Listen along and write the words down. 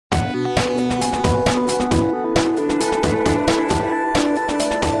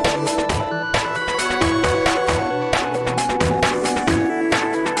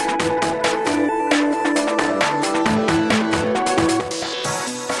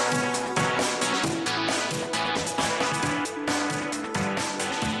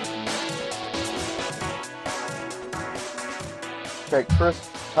Okay, Chris,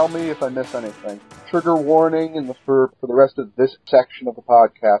 tell me if I miss anything. Trigger warning for the rest of this section of the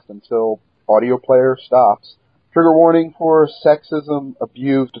podcast until audio player stops. Trigger warning for sexism,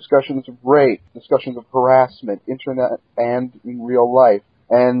 abuse, discussions of rape, discussions of harassment, internet and in real life,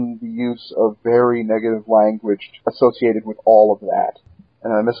 and the use of very negative language associated with all of that.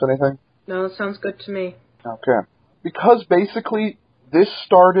 And I miss anything? No, it sounds good to me. Okay. Because basically, this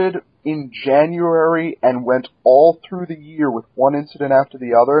started in January and went all through the year with one incident after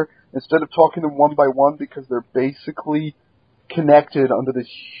the other, instead of talking them one by one, because they're basically connected under this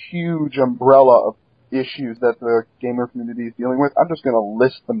huge umbrella of issues that the gamer community is dealing with, I'm just going to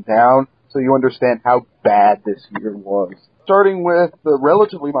list them down so you understand how bad this year was. Starting with the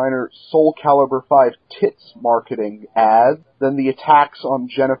relatively minor Soul Calibur 5 tits marketing ad, then the attacks on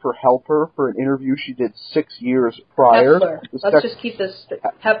Jennifer Helper for an interview she did 6 years prior. Hepler. Let's just keep this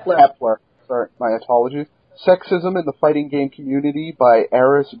Hepler. Hepler. Sorry, my apologies. Sexism in the fighting game community by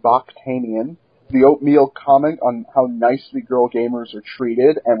Aris Bakhtanian. The oatmeal comment on how nicely girl gamers are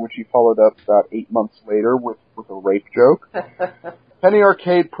treated, and which he followed up about 8 months later with a rape joke. Penny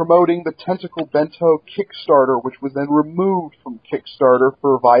Arcade promoting the Tentacle Bento Kickstarter, which was then removed from Kickstarter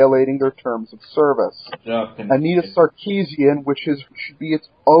for violating their terms of service. Anita Sarkeesian, which should be its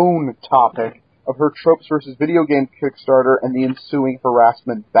own topic, of her Tropes vs. Video Game Kickstarter and the ensuing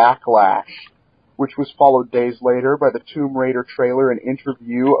harassment backlash, which was followed days later by the Tomb Raider trailer and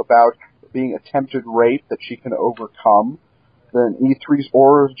interview about being attempted rape that she can overcome. Then E3's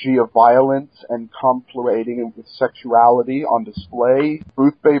orgy of violence and confluating with sexuality on display.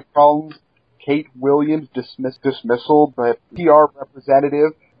 Booth Bay problems. Kate Williams dismissal by a PR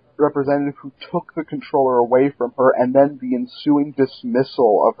representative who took the controller away from her, and then the ensuing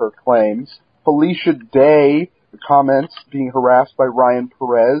dismissal of her claims. Felicia Day, the comments being harassed by Ryan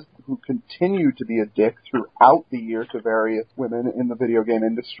Perez, who continued to be a dick throughout the year to various women in the video game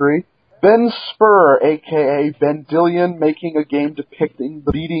industry. Ben Spur, a.k.a. Ben Dillion, making a game depicting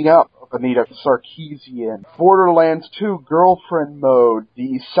the beating up of Anita Sarkeesian. Borderlands 2 Girlfriend Mode,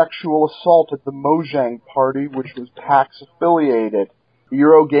 the sexual assault at the Mojang party, which was PAX affiliated.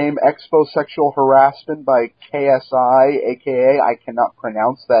 Eurogame Expo sexual harassment by KSI, a.k.a. I cannot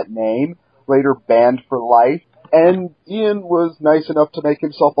pronounce that name, later banned for life. And Ian was nice enough to make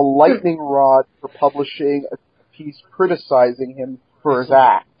himself a lightning rod for publishing a piece criticizing him for his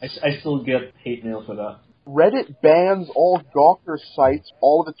act. I still get hate mail for that. Reddit bans all Gawker sites,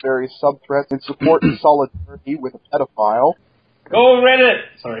 all of its various subthreads, in support and solidarity with a pedophile. Go Reddit!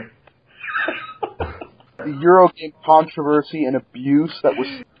 Sorry. The Eurogame controversy and abuse that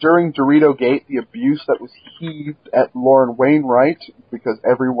was, during Dorito Gate, the abuse that was heaved at Lauren Wainwright, because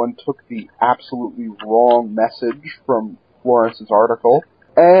everyone took the absolutely wrong message from Florence's article.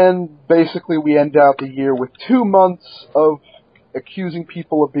 And basically we end out the year with 2 months of accusing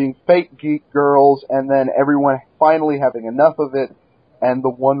people of being fake geek girls, and then everyone finally having enough of it, and the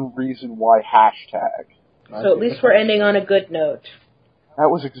one reason why hashtag. So at least we're ending on a good note. That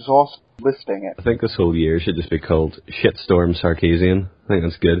was exhausting listing it. I think this whole year should just be called Shitstorm Sarkeesian. I think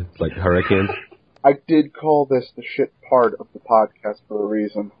that's good. Like hurricane. I did call this the shit part of the podcast for a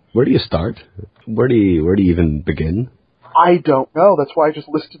reason. Where do you start? Where do you even begin? I don't know. That's why I just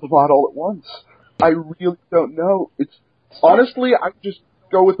listed them out all at once. I really don't know. Honestly, I just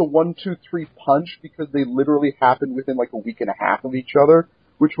go with the 1, 2, 3 punch because they literally happened within like a week and a half of each other,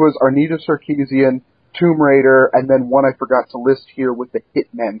 which was Arnita Sarkeesian, Tomb Raider, and then one I forgot to list here was the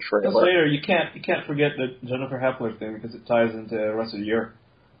Hitman trailer. Later, you can't forget the Jennifer Hepler thing because it ties into the rest of the year.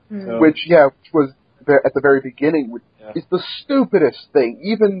 So. Which was at the very beginning, is the stupidest thing,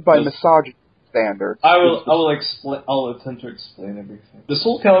 even by misogyny standards. I'll attempt to explain everything. The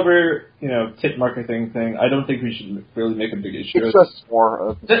Soul Calibur, tit marketing thing, I don't think we should really make a big issue. It's just more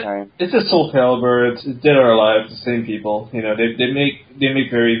of the same. It's a Soul Calibur. It's Dead or Alive. The same people. They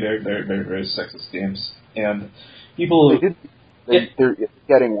make very, very, very, very, very sexist games, and people. They're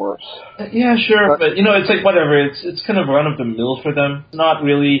getting worse. Yeah, sure, but it's like whatever. It's kind of run of the mill for them. Not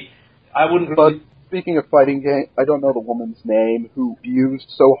really. I wouldn't. But speaking of fighting game, I don't know the woman's name who abused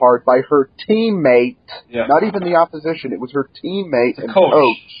so hard by her teammate. Yeah. Not even the opposition. It was her teammate and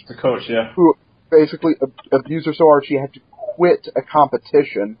coach. The coach, yeah. Who basically abused her so hard she had to quit a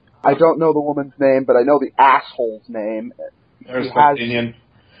competition. I don't know the woman's name, but I know the asshole's name.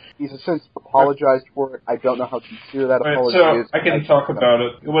 He's since apologized for it. I don't know how sincere that apology is. So I can talk about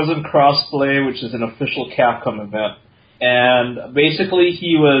it. It was in Crossplay, which is an official Capcom event. And basically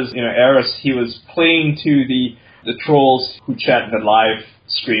he was, Aris, he was playing to the trolls who chat in the live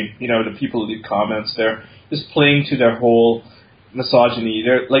stream, the people who leave comments there, just playing to their whole misogyny.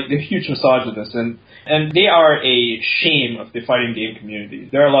 They're huge misogynists, and they are a shame of the fighting game community.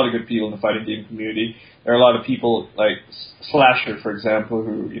 There are a lot of good people in the fighting game community. There are a lot of people like Slasher, for example,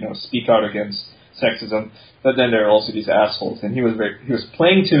 who speak out against sexism. But then there are also these assholes, and he was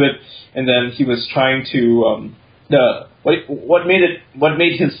playing to it, and then he was trying to what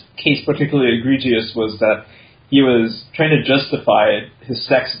made his case particularly egregious was that he was trying to justify his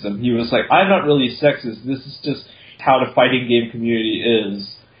sexism. He was like, I'm not really sexist. This is just how the fighting game community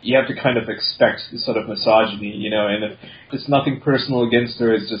is. You have to kind of expect this sort of misogyny, and if it's nothing personal against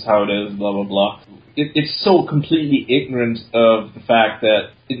her, it's just how it is, blah, blah, blah. It's so completely ignorant of the fact that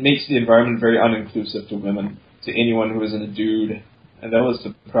it makes the environment very uninclusive to women, to anyone who isn't a dude. And that was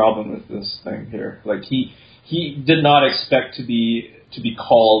the problem with this thing here. Like, he did not expect to be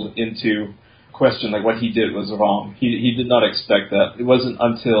called into question, like what he did was wrong. He did not expect that. It wasn't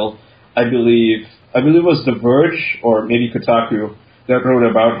until, I believe it was The Verge, or maybe Kotaku, that wrote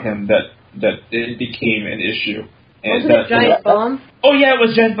about him that it became an issue. And wasn't it Giant Bomb? Oh yeah, it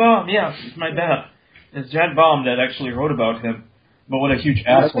was Giant Bomb. Yeah, it's my bad. It's Giant Bomb that actually wrote about him. But what a huge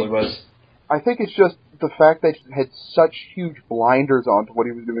asshole he was. I think it's just the fact that he had such huge blinders on to what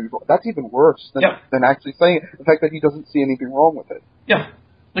he was doing. That's even worse than actually saying it. The fact that he doesn't see anything wrong with it. Yeah.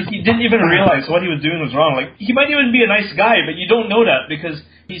 Like, he didn't even realize what he was doing was wrong. Like, he might even be a nice guy, but you don't know that because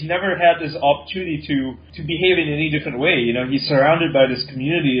he's never had this opportunity to behave in any different way. He's surrounded by this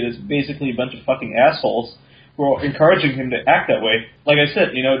community that's basically a bunch of fucking assholes who are encouraging him to act that way. Like I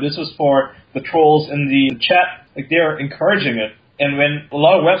said, this was for the trolls in the chat. Like, they're encouraging it. And when a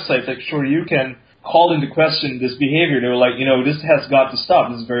lot of websites like Shoryuken called into question this behavior, they were like, this has got to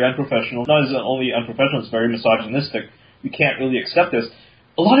stop. This is very unprofessional. Not is it only unprofessional, it's very misogynistic. We can't really accept this.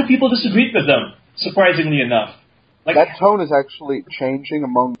 A lot of people disagreed with them, surprisingly enough. Like, that tone is actually changing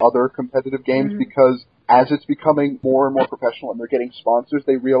among other competitive games because as it's becoming more and more professional and they're getting sponsors,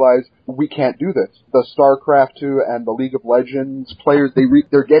 they realize we can't do this. The StarCraft 2 and the League of Legends players,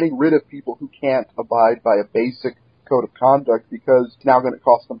 they're getting rid of people who can't abide by a basic code of conduct because it's now going to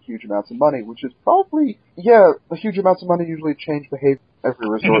cost them huge amounts of money, which is probably, the huge amounts of money usually change behavior at every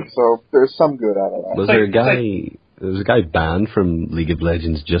resort, so there's some good out of that. Was there a guy banned from League of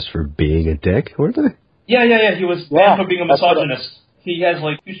Legends just for being a dick, weren't they? Yeah. He was banned for being a misogynist. He has,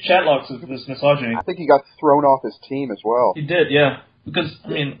 huge chat logs of this misogyny. I think he got thrown off his team as well. He did, yeah. Because,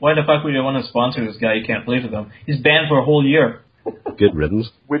 why the fuck would you want to sponsor this guy? You can't play with him. He's banned for a whole year. Good riddance.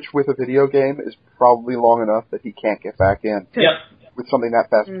 Which, with a video game, is probably long enough that he can't get back in. Yep. With something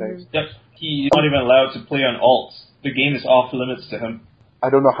that fast-paced. Yep. He's not even allowed to play on alts. The game is off limits to him. I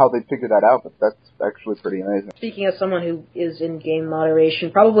don't know how they figured that out, but that's actually pretty amazing. Speaking of someone who is in game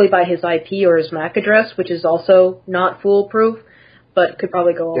moderation, probably by his IP or his MAC address, which is also not foolproof, but could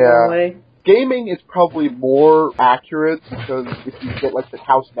probably go a long way. Gaming is probably more accurate because if you get the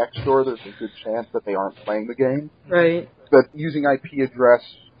house next door, there's a good chance that they aren't playing the game. Right. But using IP address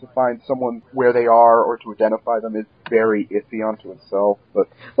to find someone where they are or to identify them is very iffy onto itself. But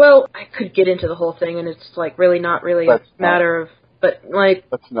I could get into the whole thing, and it's really not really a matter of. But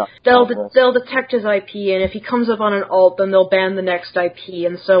they'll detect his IP, and if he comes up on an alt, then they'll ban the next IP,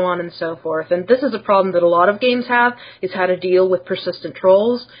 and so on and so forth. And this is a problem that a lot of games have, is how to deal with persistent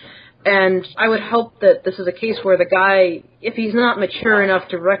trolls. And I would hope that this is a case where the guy, if he's not mature enough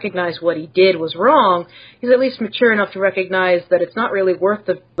to recognize what he did was wrong, he's at least mature enough to recognize that it's not really worth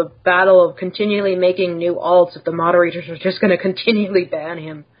the battle of continually making new alts if the moderators are just going to continually ban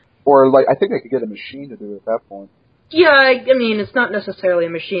him. Or, I think they could get a machine to do it at that point. Yeah, it's not necessarily a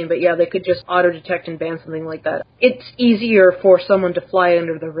machine, but yeah, they could just auto-detect and ban something like that. It's easier for someone to fly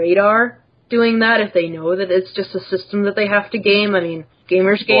under the radar doing that if they know that it's just a system that they have to game.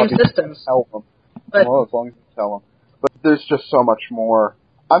 Gamers game systems. Tell them. As long as you tell them. But there's just so much more.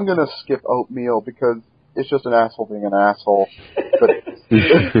 I'm going to skip Oatmeal because it's just an asshole being an asshole. But we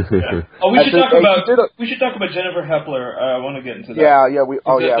should talk about Jennifer Hepler. I want to get into that.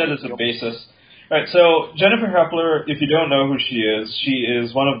 That is the basis. Right, so Jennifer Hepler, if you don't know who she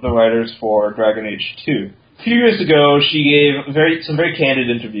is one of the writers for Dragon Age 2. A few years ago, she gave some very candid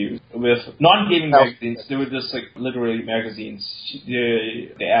interviews with non-gaming magazines. They were just literary magazines.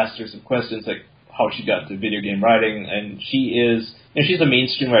 They asked her some questions like how she got to video game writing, and she's a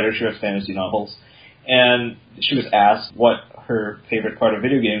mainstream writer. She writes fantasy novels, and she was asked what her favorite part of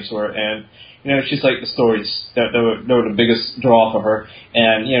video games were, and she's like the stories that were the biggest draw for her,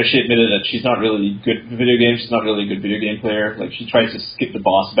 and she admitted that she's not really good at video games. She's not really a good video game player. She tries to skip the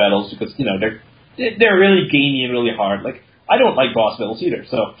boss battles because they're really gamey and really hard. I don't like boss battles either.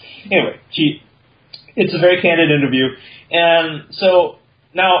 So anyway, it's a very candid interview, and so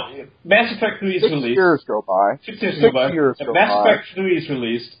Now, Mass Effect 3 is released. 6 years go by. 6 years go by. Mass Effect 3 is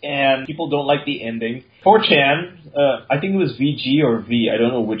released, and people don't like the ending. 4chan, I think it was VG or V, I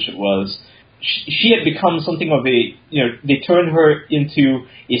don't know which it was. She had become something of a, they turned her into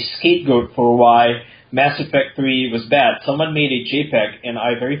a scapegoat for why Mass Effect 3 was bad. Someone made a JPEG, and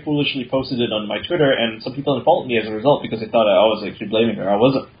I very foolishly posted it on my Twitter, and some people unfollowed me as a result because they thought I was actually blaming her. I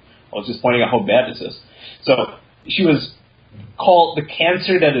wasn't. I was just pointing out how bad this is. So, she was called the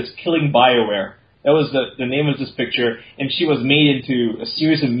cancer that is killing BioWare. That was the name of this picture, and she was made into a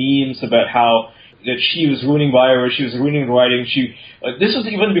series of memes about how that she was ruining BioWare, she was ruining the writing. This was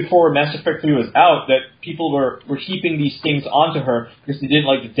even before Mass Effect 3 was out, that people were heaping these things onto her because they didn't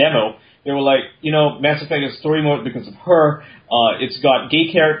like the demo. They were like, Mass Effect has story mode because of her. It's got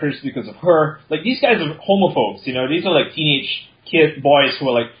gay characters because of her. Like, these guys are homophobes, These are like teenage boys who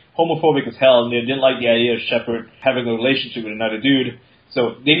are like homophobic as hell, and they didn't like the idea of Shepard having a relationship with another dude.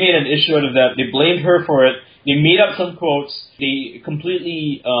 So they made an issue out of that. They blamed her for it. They made up some quotes. They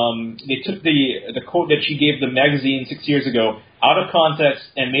completely, they took the quote that she gave the magazine 6 years ago out of context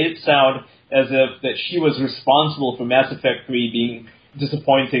and made it sound as if that she was responsible for Mass Effect 3 being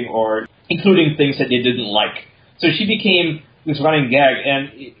disappointing or including things that they didn't like. So she became this running gag,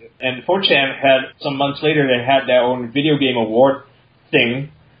 and 4chan had, some months later, they had their own video game award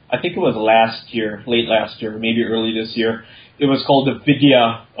thing. I think it was late last year, maybe early this year. It was called the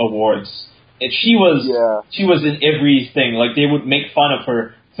Vidya Awards. And she was in everything. Like, they would make fun of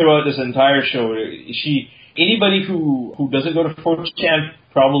her throughout this entire show. Anybody who doesn't go to 4chan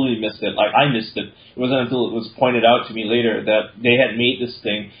probably missed it. Like, I missed it. It wasn't until it was pointed out to me later that they had made this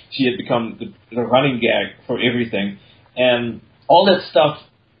thing. She had become the running gag for everything. And all that stuff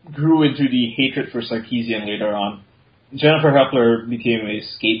grew into the hatred for Sarkeesian later on. Jennifer Hepler became a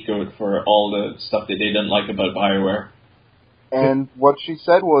scapegoat for all the stuff that they didn't like about BioWare. And what she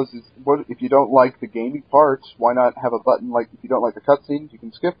said was, if you don't like the gamey parts, why not have a button like, if you don't like the cutscenes, you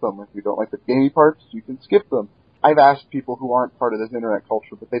can skip them. If you don't like the gamey parts, you can skip them. I've asked people who aren't part of this internet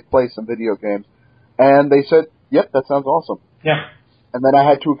culture, but they play some video games, and they said, yep, that sounds awesome. Yeah. And then I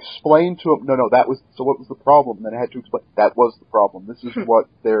had to explain to them, so what was the problem? And then I had to explain, that was the problem. This is what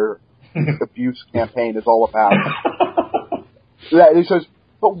their abuse campaign is all about. He says,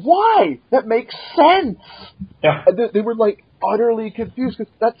 but why? That makes sense. Yeah. And they were like utterly confused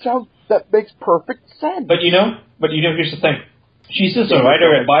because that makes perfect sense. But here's the thing. She's just a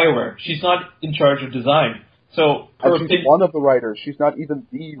writer at BioWare. She's not in charge of design. So she's one of the writers. She's not even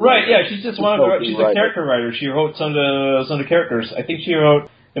the writer. Right, yeah, she's just one of the. She's a character writer. She wrote some of the characters. I think she wrote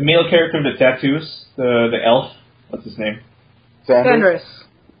the male character with the tattoos, the elf. What's his name? Fenris.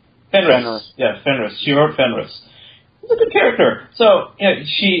 Yeah, Fenris. She wrote Fenris. He's a good character. So,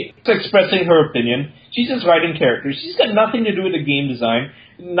 she's expressing her opinion. She's just writing characters. She's got nothing to do with the game design.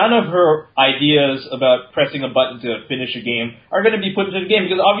 None of her ideas about pressing a button to finish a game are going to be put into the game,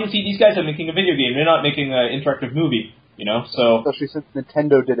 because obviously these guys are making a video game. They're not making an interactive movie, so... Especially since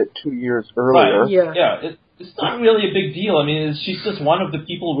Nintendo did it 2 years earlier. Right. Yeah. It's not really a big deal. I mean, she's just one of the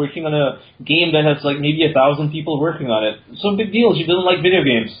people working on a game that has, like, maybe 1,000 people working on it. It's no big deal. She doesn't like video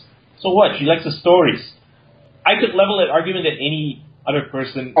games. So what? She likes the stories. I could level that argument at any other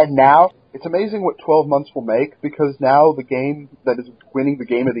person. And now, it's amazing what 12 months will make, because now the game that is winning the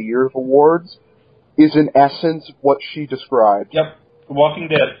Game of the Year awards is in essence what she described. Yep. The Walking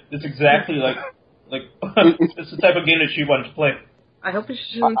Dead. It's exactly like it's the type of game that she wanted to play. I hope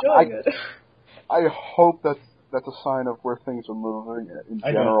she's enjoying it. I hope that's a sign of where things are moving in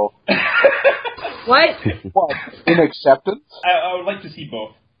general. What? What? In acceptance? I would like to see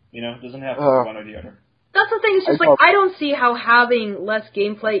both. It doesn't have to be one or the other. That's the thing, it's just I don't see how having less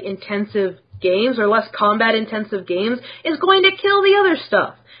gameplay-intensive games or less combat-intensive games is going to kill the other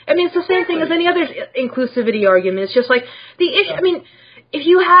stuff. I mean, it's the same thing as any other inclusivity argument. It's just like, the issue, I mean, if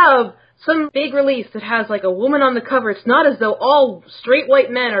you have some big release that has, like, a woman on the cover, it's not as though all straight white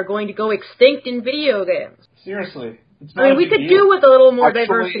men are going to go extinct in video games. Seriously. I mean, we could do with a little more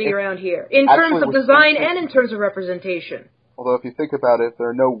diversity around here, in terms of design and in terms of representation. Although if you think about it, if there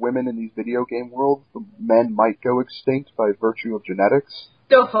are no women in these video game worlds, the men might go extinct by virtue of genetics.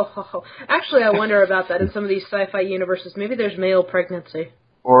 Oh, actually, I wonder about that in some of these sci-fi universes. Maybe there's male pregnancy.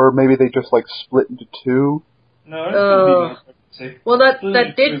 Or maybe they just, like, split into two. No, it's going to be male pregnancy. Well,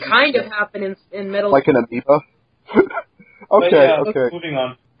 that did kind of happen in Metal... Like an amoeba? Okay. Moving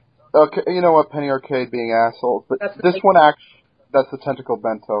on. Okay, you know what, Penny Arcade being assholes, but this one that's the tentacle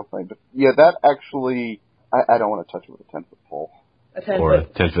bento thing. But yeah, that actually... I don't want to touch it with a 10-foot pole. Or a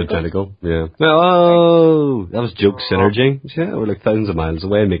 10-foot tentacle, yeah. Oh, that was joke synergy. Yeah, we're like thousands of miles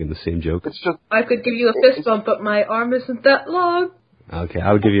away making the same joke. It's just... I could give you a fist bump, but my arm isn't that long. Okay,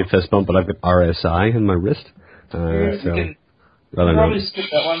 I would give you a fist bump, but I've got RSI in my wrist. So, you can probably skip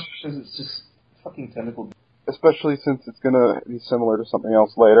that one, because it's just fucking tentacle. Especially since it's going to be similar to something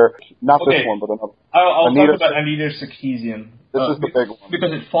else later. Not this one, but another. I'll talk about Anita Sarkeesian. This is the big one.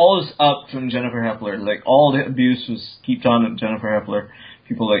 Because it follows up from Jennifer Hepler. Like, all the abuse was heaped on Jennifer Hepler.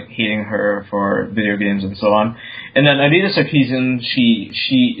 People, like, hating her for video games and so on. And then Anita Sarkeesian,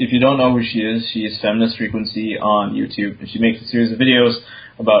 she, if you don't know who she is Feminist Frequency on YouTube. And she makes a series of videos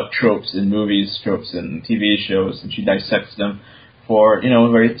about tropes in movies, tropes in TV shows, and she dissects them for,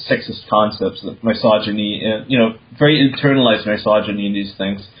 very sexist concepts, like misogyny, and, very internalized misogyny in these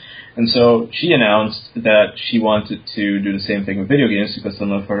things. And so she announced that she wanted to do the same thing with video games because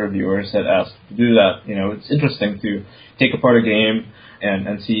some of her viewers had asked to do that. It's interesting to take apart a game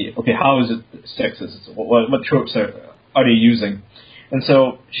and see, okay, how is it sexist? What tropes are they using? And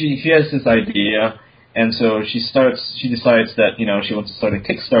so she has this idea. And so she decides that, she wants to start a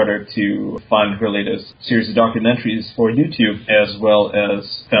Kickstarter to fund her latest series of documentaries for YouTube, as well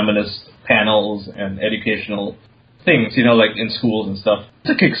as feminist panels and educational things, like in schools and stuff.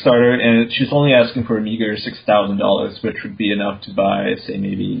 It's a Kickstarter, and she's only asking for a meager $6,000, which would be enough to buy, say,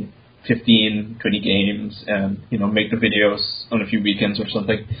 maybe 15, 20 games and, make the videos on a few weekends or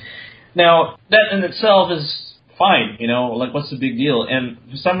something. Now, that in itself is fine, what's the big deal? And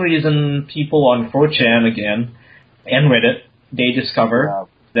for some reason, people on 4chan again, and Reddit, they discover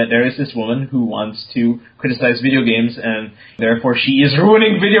that there is this woman who wants to criticize video games, and therefore she is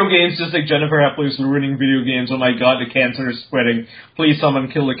ruining video games just like Jennifer Hepler is ruining video games. Oh my god, the cancer is spreading. Please someone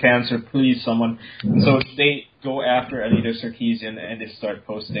kill the cancer, please someone. And so they go after Anita Sarkeesian, and they start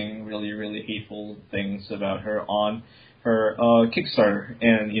posting really, really hateful things about her on her Kickstarter,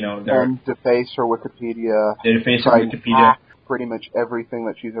 and and deface her Wikipedia. They deface her Wikipedia. Pretty much everything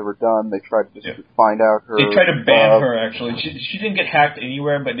that she's ever done. They tried to just find out her. They tried to ban her. Actually, she didn't get hacked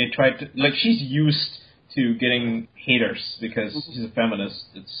anywhere, but they tried to. Like, she's used to getting haters because she's a feminist.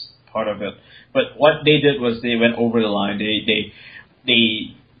 It's part of it. But what they did was they went over the line.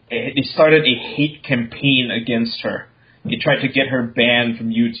 They started a hate campaign against her. They tried to get her banned from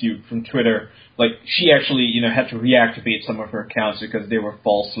YouTube, from Twitter. Like, she actually, had to reactivate some of her accounts because they were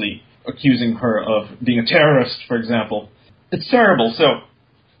falsely accusing her of being a terrorist, for example. It's terrible, so...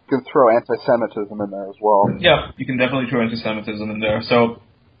 You can throw anti-Semitism in there as well. Yeah, you can definitely throw anti-Semitism in there. So,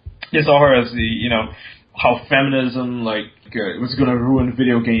 they saw her as the, how feminism, was going to ruin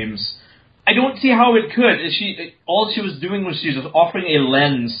video games. I don't see how it could. All she was doing was she was offering a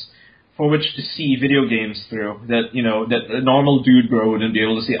lens for which to see video games through that, that a normal dude bro wouldn't be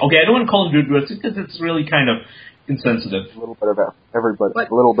able to see. Okay, I don't want to call them dude bros because it's really kind of insensitive. A little bit of everybody.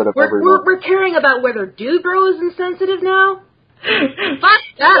 A little bit of everyone. We're caring about whether dude bro is insensitive now? Fuck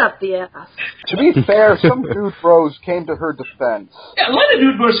that up the ass. To be fair, some dude bros came to her defense. Yeah, a lot of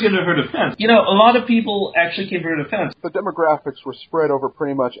dude bros came to her defense. A lot of people actually came to her defense. The demographics were spread over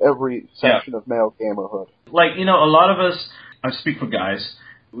pretty much every section of male gamerhood. A lot of us, I speak for guys,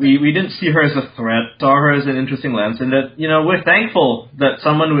 we didn't see her as a threat, saw her as an interesting lens, and that, we're thankful that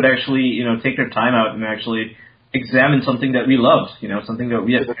someone would actually, take their time out and actually examine something that we loved, something that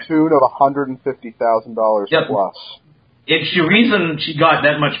we had. To the tune of $150,000 plus. The reason she got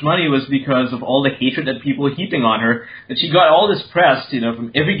that much money was because of all the hatred that people were heaping on her, that she got all this press,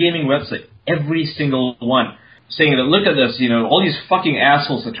 from every gaming website, every single one, saying that, look at this, all these fucking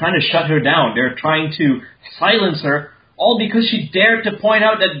assholes are trying to shut her down. They're trying to silence her, all because she dared to point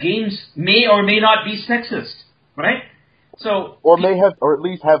out that games may or may not be sexist, right? So, or at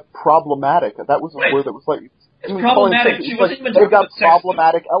least have problematic. That was a word that was like. It's problematic. She wasn't even talking about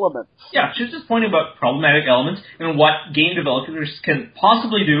problematic elements. Yeah, she was just pointing about problematic elements and what game developers can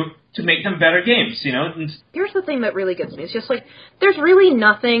possibly do to make them better games, Here's the thing that really gets me. It's just there's really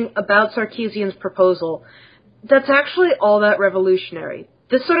nothing about Sarkeesian's proposal that's actually all that revolutionary.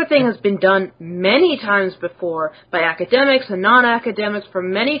 This sort of thing has been done many times before by academics and non-academics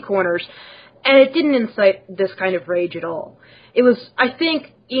from many corners, and it didn't incite this kind of rage at all. It was, I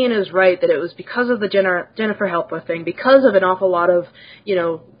think Ian is right that it was because of the Jennifer Hepler thing, because of an awful lot of,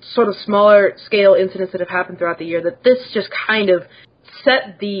 sort of smaller scale incidents that have happened throughout the year, that this just kind of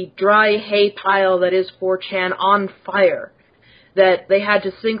set the dry hay pile that is 4chan on fire. That they had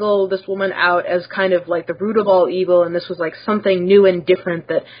to single this woman out as kind of like the root of all evil, and this was like something new and different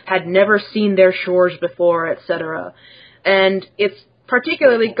that had never seen their shores before, etc. And it's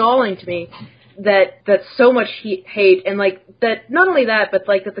particularly galling to me that so much hate, and like that, not only that, but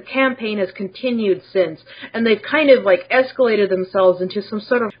like that the campaign has continued since, and they've kind of like escalated themselves into some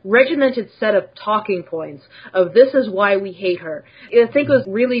sort of regimented set of talking points of this is why we hate her. I think it was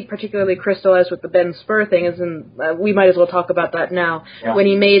really particularly crystallized with the Ben Spur thing, as in, we might as well talk about that now, when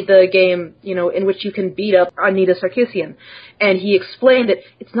he made the game, you know, in which you can beat up Anita Sarkeesian. And he explained that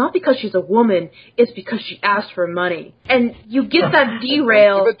it's not because she's a woman, it's because she asked for money. And you get that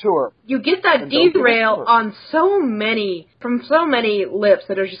derail. Give it to her. You get that derail on from so many lips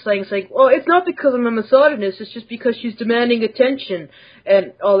that are just saying, well, it's not because I'm a misogynist, it's just because she's demanding attention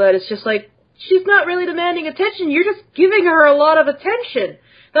and all that. It's just like, she's not really demanding attention, you're just giving her a lot of attention.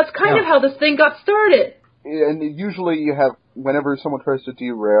 That's kind of how this thing got started. And usually you have, whenever someone tries to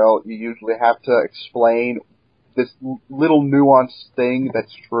derail, you usually have to explain this little nuanced thing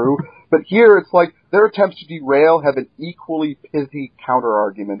that's true. But here it's like their attempts to derail have an equally pithy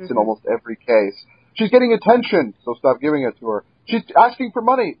counter-arguments in almost every case. She's getting attention, so stop giving it to her. She's asking for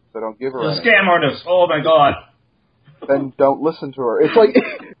money, so don't give her any. Scam artist, oh my god. Then don't listen to her. It's like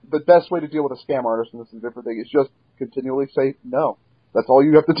the best way to deal with a scam artist, and this is a different thing, is just continually say no. That's all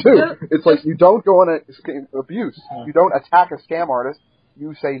you have to do. It's like you don't go on a abuse. You don't attack a scam artist.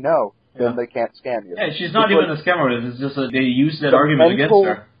 You say no. Then they can't scam you. Yeah, she's not even a scam artist. It's just that they use that argument against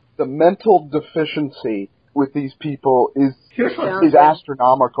her. The mental deficiency with these people is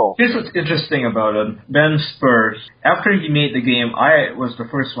astronomical. Here's what's interesting about it. Ben Spur, after he made the game, I was the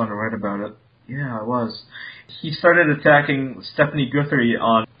first one to write about it. Yeah, I was. He started attacking Stephanie Guthrie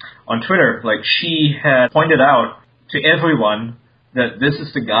on Twitter. Like, she had pointed out to everyone that this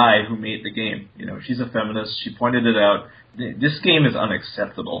is the guy who made the game. You know, she's a feminist. She pointed it out. This game is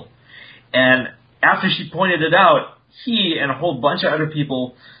unacceptable. And after she pointed it out, he and a whole bunch of other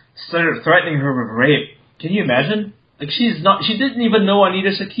people started threatening her with rape. Can you imagine? Like, she didn't even know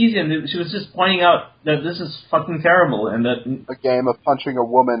Anita Sarkeesian. She was just pointing out that this is fucking terrible and that... A game of punching a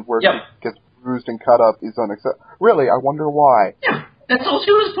woman where she gets bruised and cut up is unacceptable. Really, I wonder why. Yeah, that's all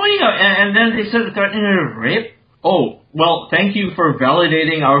she was pointing out. And then they started threatening her with rape. Oh, well, thank you for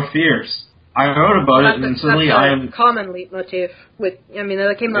validating our fears. I heard about it, and suddenly I am... That's a common leitmotif.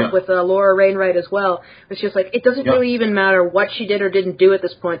 That came up with Laura Wainwright as well. It's just like, it doesn't really even matter what she did or didn't do at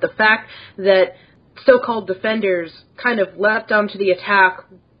this point. The fact that so-called defenders kind of leapt onto the attack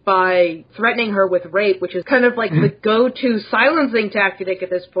by threatening her with rape, which is kind of like the go-to silencing tactic at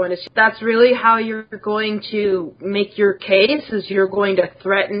this point. That's really how you're going to make your case, is you're going to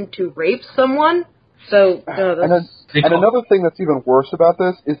threaten to rape someone? So, and another thing that's even worse about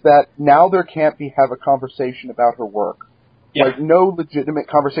this is that now there can't have a conversation about her work. Yeah. Like, no legitimate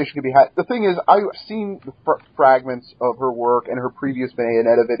conversation can be had. The thing is, I've seen the fragments of her work and her previous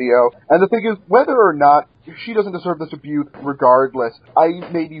Bayonetta video, and the thing is, whether or not she doesn't deserve this abuse regardless, I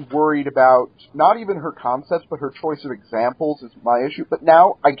may be worried about not even her concepts, but her choice of examples is my issue. But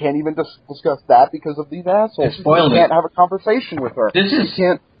now I can't even discuss that because of these assholes. I can't have a conversation with her. This sounds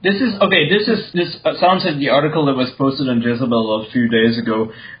like the article that was posted on Jezebel a few days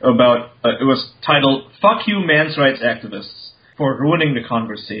ago about, it was titled, "Fuck You Men's Rights Activists for Ruining the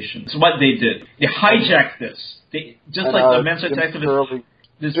Conversation." It's what they did. They hijacked this. Like the men's rights activists...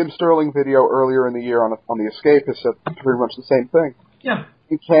 Jim Sterling video earlier in the year on The Escape has said pretty much the same thing. Yeah.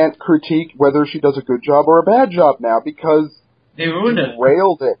 You can't critique whether she does a good job or a bad job now because they ruined it.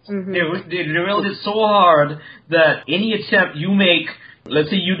 Derailed it. Mm-hmm. They derailed it so hard that any attempt you make, let's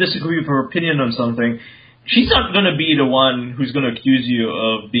say you disagree with her opinion on something, she's not going to be the one who's going to accuse you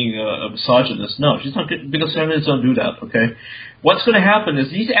of being a misogynist. No, she's not, because feminists don't do that, okay? What's going to happen is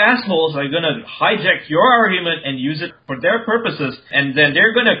these assholes are going to hijack your argument and use it for their purposes, and then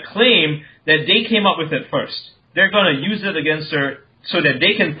they're going to claim that they came up with it first. They're going to use it against her so that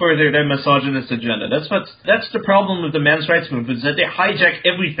they can further their misogynist agenda. That's the problem with the men's rights movement, is that they hijack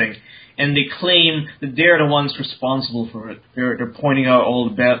everything. And they claim that they're the ones responsible for it. They're pointing out all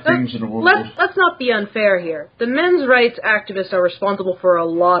the bad things in the world. Let's not be unfair here. The men's rights activists are responsible for a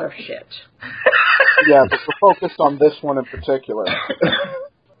lot of shit. Yeah, but we're focused on this one in particular.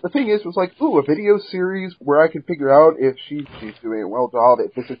 The thing is, it was like, a video series where I can figure out if she's doing a well job,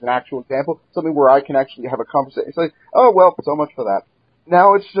 if this is an actual example, something where I can actually have a conversation. It's like, oh, well, so much for that.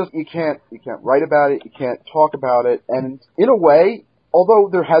 Now it's just, you can't write about it, you can't talk about it, and in a way, although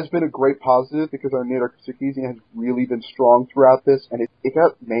there has been a great positive because Anita Sarkeesian has really been strong throughout this, and it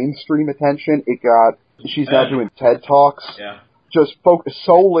got mainstream attention. She's now doing TED Talks. Yeah. Just focus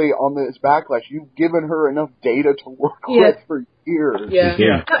solely on this backlash. You've given her enough data to work with for years.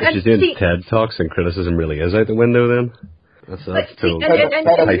 Yeah. If she's doing TED Talks and criticism really is out the window then? That's cool.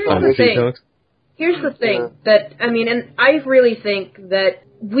 Here's the thing. That, and I really think that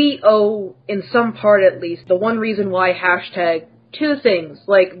we owe, in some part at least, the one reason why hashtag two things,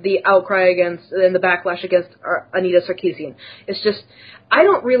 like the outcry against and the backlash against Anita Sarkeesian. It's just, I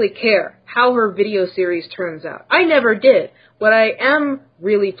don't really care how her video series turns out. I never did. What I am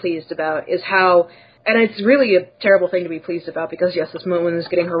really pleased about is how, and it's really a terrible thing to be pleased about because, yes, this woman is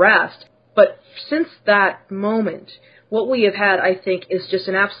getting harassed, but since that moment, what we have had, I think, is just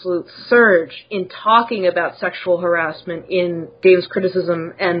an absolute surge in talking about sexual harassment in games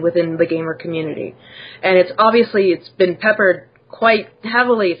criticism and within the gamer community. And it's been peppered quite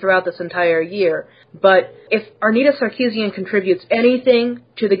heavily throughout this entire year. But if Anita Sarkeesian contributes anything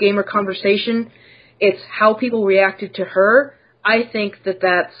to the gamer conversation, it's how people reacted to her. I think that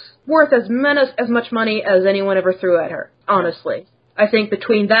that's worth as much money as anyone ever threw at her, honestly. I think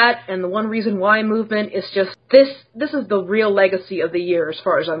between that and the One Reason Why movement, is just this is the real legacy of the year as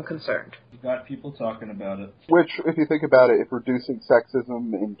far as I'm concerned. You've got people talking about it. Which, if you think about it, if reducing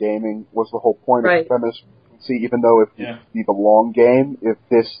sexism in gaming was the whole point of feminist, see, even though if you see the long game, if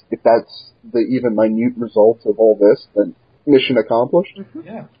that's the even minute result of all this, then mission accomplished. Mm-hmm.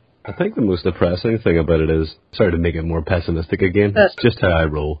 Yeah. I think the most depressing thing about it is, sorry to make it more pessimistic again, it's just how I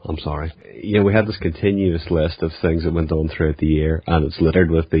roll, I'm sorry. We had this continuous list of things that went on throughout the year, and it's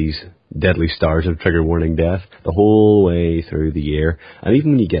littered with these deadly stars of trigger warning death the whole way through the year. And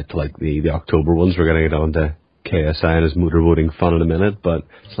even when you get to like the October ones, we're going to get on to KSI and his motorboating fun in a minute, but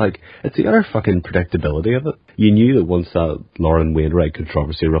it's the utter fucking predictability of it. You knew that once that Lauren Wainwright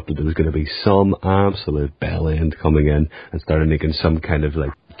controversy erupted, there was going to be some absolute bell end coming in and started making some kind of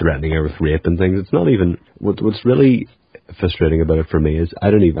like threatening her with rape and things. It's not even, what's really frustrating about it for me is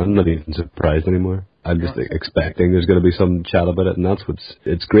I'm not even surprised anymore. I'm just expecting there's going to be some chat about it, and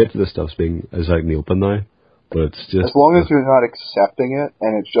it's great that this stuff's is out in the open now. But it's just, as long as you're not accepting it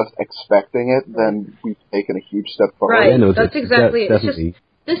and it's just expecting it, then we've taken a huge step forward. Right, that's exactly it. It's just,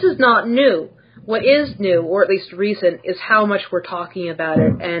 this is not new. What is new, or at least recent, is how much we're talking about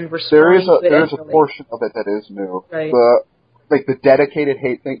it and responding to it. There is a portion of it that is new. Right. The dedicated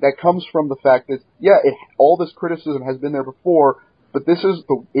hate thing, that comes from the fact that, all this criticism has been there before, but this is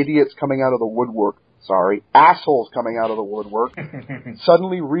the idiots coming out of the woodwork, assholes coming out of the woodwork,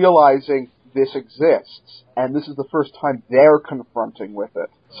 suddenly realizing this exists, and this is the first time they're confronting with it.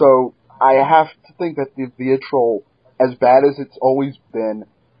 So I have to think that the vitriol, as bad as it's always been,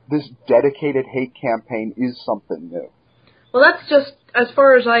 this dedicated hate campaign is something new. Well, that's just, as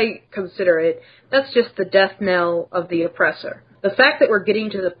far as I consider it, that's just the death knell of the oppressor. The fact that we're getting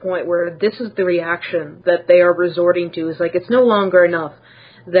to the point where this is the reaction that they are resorting to is like, it's no longer enough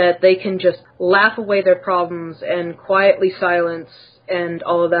that they can just laugh away their problems and quietly silence and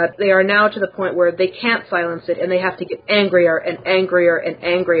all of that. They are now to the point where they can't silence it, and they have to get angrier and angrier and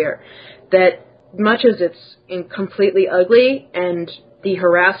angrier. That much as it's completely ugly, and the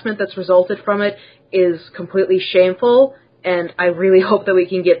harassment that's resulted from it is completely shameful, and I really hope that we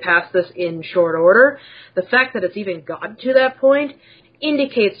can get past this in short order, the fact that it's even gotten to that point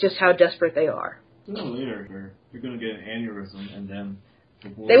indicates just how desperate they are. Sooner or later, you're going to get an aneurysm, and then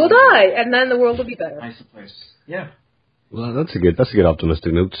they will die, and then the world will be better. Nice place. Yeah. Well, that's a good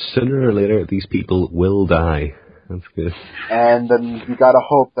optimistic note. Sooner or later, these people will die. That's good. And then you gotta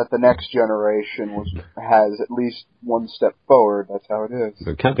hope that the next generation has at least one step forward. That's how it is.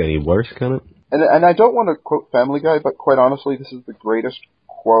 It can't be any worse, can it? And I don't want to quote Family Guy, but quite honestly, this is the greatest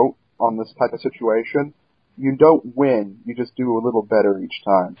quote on this type of situation. You don't win, you just do a little better each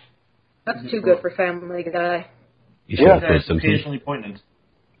time. That's too good for Family Guy. That's occasionally poignant.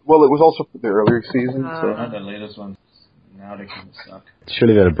 Well, it was also for the earlier season, so. Not the latest one. Now they kind of suck.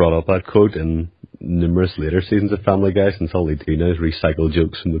 Surely they'd have brought up that quote in numerous later seasons of Family Guy, since all they do now is recycle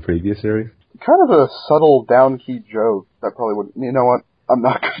jokes from the previous series. Kind of a subtle, down-key joke that probably would... You know what? I'm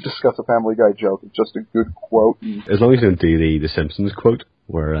not going to discuss a Family Guy joke. It's just a good quote. As long as you don't do the Simpsons quote,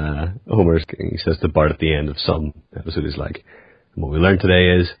 where Homer says to Bart at the end of some episode, he's like, what we learned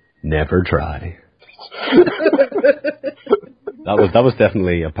today is, never try. That was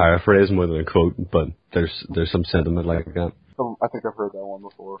definitely a paraphrase more than a quote, but there's some sentiment like that. I think I've heard that one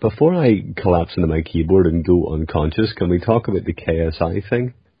before. Before I collapse into my keyboard and go unconscious, can we talk about the KSI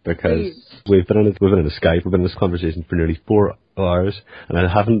thing? Because we've been in a Skype, we've been in this conversation for nearly 4 hours, and I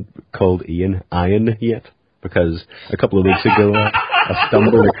haven't called Ian yet, because a couple of weeks ago I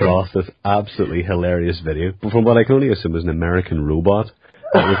stumbled across this absolutely hilarious video from what I can only assume is an American robot.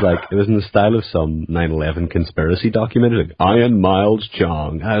 It was in the style of some 9/11 conspiracy documentary, like Ian Miles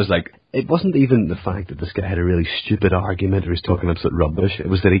Chong. I was like, it wasn't even the fact that this guy had a really stupid argument or he was talking absolute rubbish. It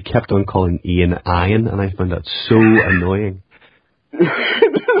was that he kept on calling Ian, and I found that so annoying.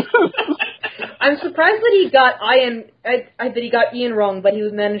 I'm surprised that he got that he got Ian wrong, but he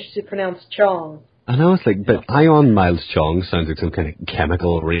managed to pronounce Chong. I know, it's like, but Ion Miles Chong sounds like some kind of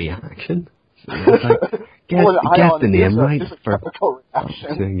chemical reaction. Like, get the name right for chemical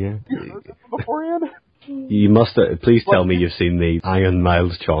reaction. Yeah. You heard this before, Ian? You must please tell me you've seen the Ion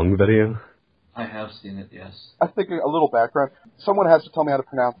Miles Chong video. I have seen it, yes. I think a little background. Someone has to tell me how to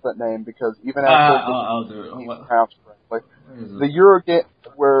pronounce that name, because even after I'll do it. Pronounced correctly. The Eurogame,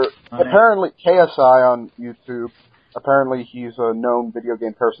 where apparently KSI on YouTube, apparently he's a known video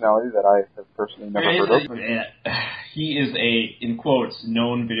game personality that I have personally never heard of. He is a, in quotes,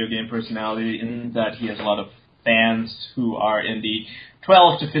 known video game personality in that he has a lot of fans who are in the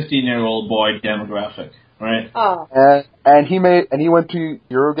 12 to 15-year-old boy demographic, right? Oh. And he went to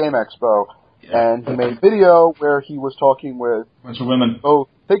Eurogame Expo. Yeah. And he made a video where he was talking with a bunch of women. Both,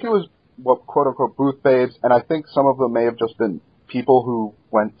 I think it was quote-unquote booth babes, and I think some of them may have just been people who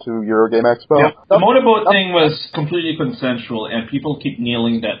went to Eurogame Expo. Yeah. The motorboat thing was completely consensual, and people keep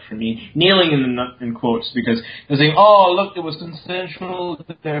kneeling that for me. Kneeling in quotes, because they're saying, oh, look, it was consensual,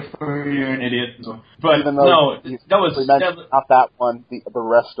 therefore you're an idiot. But no, that was... not that one, the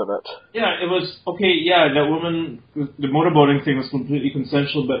rest of it. Yeah, it was, okay, yeah, that woman, the motorboating thing was completely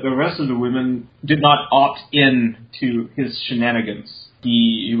consensual, but the rest of the women did not opt in to his shenanigans.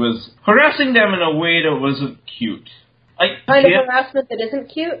 He was harassing them in a way that wasn't cute. Kind of harassment that isn't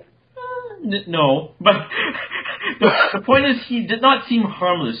cute? No, but the point is he did not seem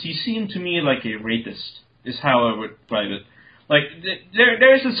harmless. He seemed to me like a rapist, is how I would write it. Like,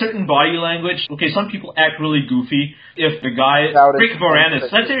 there's a certain body language. Okay, some people act really goofy. If the guy, Rick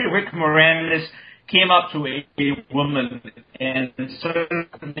Moranis, let's say Rick Moranis came up to a woman and started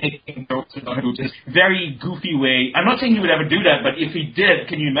making jokes about her boobs in a very goofy way. I'm not saying he would ever do that, but if he did,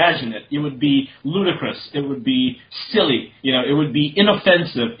 can you imagine it? It would be ludicrous. It would be silly. It would be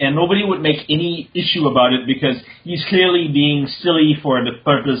inoffensive, and nobody would make any issue about it because he's clearly being silly for the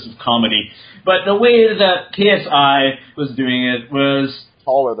purpose of comedy. But the way that KSI was doing it was...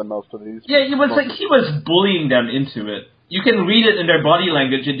 taller than most of these. Yeah, it was like he was bullying them into it. You can read it in their body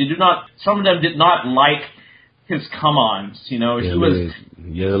language, and some of them did not like his come-ons, he was...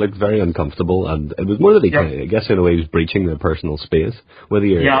 Yeah, they looked very uncomfortable, and it was more that I guess in a way he was breaching their personal space. Whether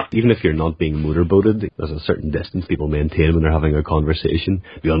even if you're not being motorboated, there's a certain distance people maintain when they're having a conversation,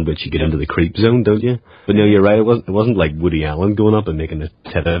 beyond which you get into the creep zone, don't you? But no, you're right, it wasn't like Woody Allen going up and making a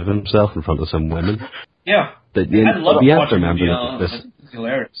tit out of himself in front of some women. Yeah. But you have to remember this. It's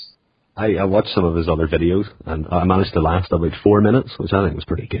hilarious. I watched some of his other videos, and I managed to last about 4 minutes, which I think was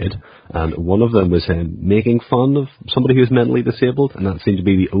pretty good. And one of them was him making fun of somebody who's mentally disabled, and that seemed to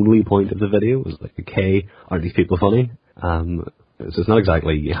be the only point of the video. It was like, okay, aren't these people funny? So it's not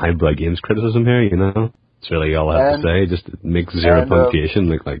exactly highbrow games criticism here, It's really all I have to say. Just makes zero punctuation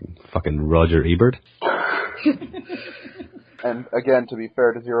look like fucking Roger Ebert. And again, to be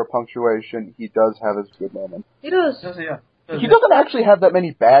fair to Zero Punctuation, he does have his good moments. He does. Yeah. He doesn't actually have that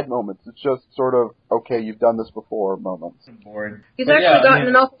many bad moments. It's just sort of, okay, you've done this before moments. Boring. He's actually gotten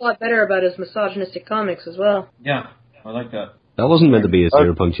an awful lot better about his misogynistic comics as well. Yeah, I like that. That wasn't meant to be a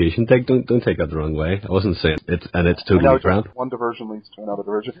Zero Punctuation take. Don't take that the wrong way. I wasn't saying it's totally crap. One diversion leads to another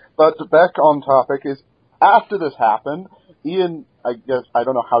diversion. But back on topic is, after this happened, Ian, I guess, I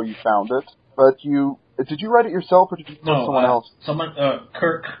don't know how you found it, but did you write it yourself or did you tell someone else?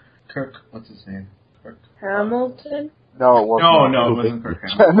 Kirk, what's his name? Kirk Hamilton? No, it wasn't. No, it wasn't Kirk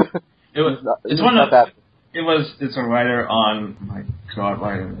Hamilton. It's a writer on, my God,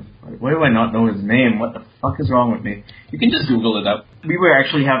 why do I not know his name? What the fuck is wrong with me? You can just Google it up. We were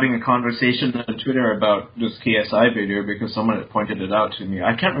actually having a conversation on Twitter about this KSI video because someone had pointed it out to me.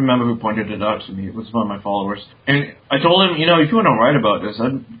 I can't remember who pointed it out to me. It was one of my followers. And I told him, if you want to write about this,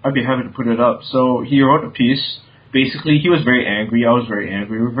 I'd be happy to put it up. So he wrote a piece. Basically, he was very angry. I was very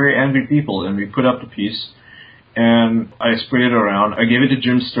angry. We were very angry people, and we put up the piece. And I sprayed it around. I gave it to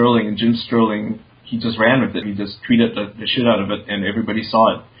Jim Sterling, and Jim Sterling, he just ran with it. He just tweeted the shit out of it, and everybody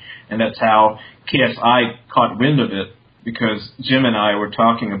saw it. And that's how KSI caught wind of it, because Jim and I were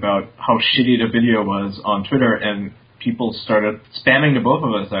talking about how shitty the video was on Twitter, and people started spamming the both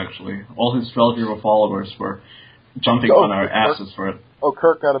of us, actually. All his 12-year-old followers were jumping on our asses for it. Oh,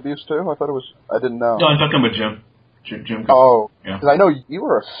 Kirk got abused too? I didn't know. No, I'm talking about Jim. Jim. Oh, because I know you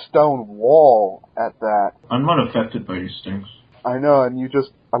were a stone wall at that. I'm not affected by these things. I know, and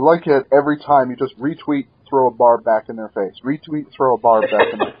I like it every time you just retweet, throw a bar back in their face. Retweet, throw a bar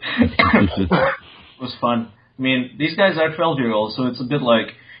back in their face. It was fun. I mean, these guys are 12-year-olds, so it's a bit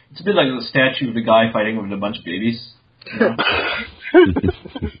like the statue of the guy fighting with a bunch of babies.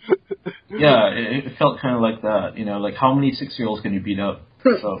 Yeah, it felt kind of like that. Like how many 6-year-olds can you beat up?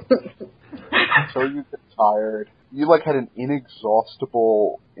 So. until you get tired. You like had an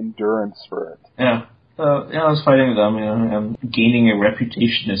inexhaustible endurance for it. Yeah. So, I was fighting them, I'm gaining a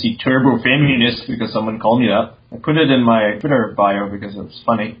reputation as a turbo-feminist because someone called me that. I put it in my Twitter bio because it was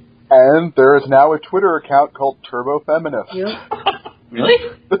funny. And there is now a Twitter account called Turbo Feminist. Yep. Really?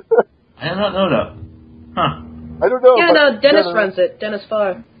 I did not know that. Huh. I don't know. Yeah, no, Dennis runs it. Dennis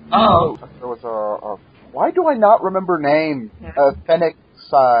Farr. Oh. There was a why do I not remember name? Fennec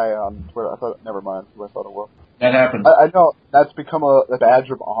Psy on Twitter. Never mind who I thought it was. That happened. I know that's become a badge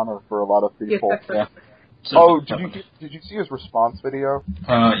of honor for a lot of people. Yeah. Did you see his response video?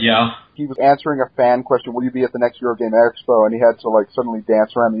 Yeah. He was answering a fan question, will you be at the next Eurogame Expo? And he had to, like, suddenly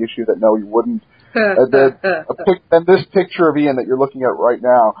dance around the issue that no, he wouldn't. And this picture of Ian that you're looking at right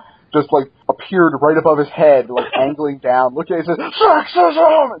now just, like, appeared right above his head, like, angling down. Look at it, he says,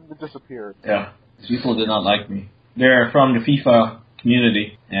 sexism! And it disappeared. Yeah. People did not like me. They're from the FIFA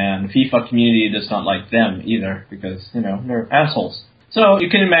community, and the FIFA community does not like them either, because, they're assholes. So you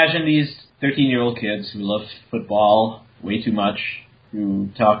can imagine these 13-year-old kids who love football way too much, who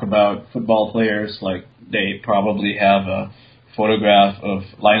talk about football players like they probably have a photograph of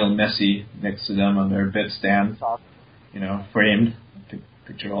Lionel Messi next to them on their bedstand, framed.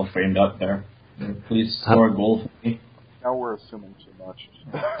 Picture all framed up there. Please score a goal for me. Now we're assuming too much.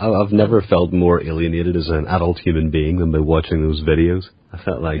 I've never felt more alienated as an adult human being than by watching those videos. I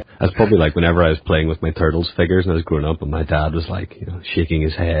felt like, that's probably like whenever I was playing with my Turtles figures and I was growing up and my dad was like, shaking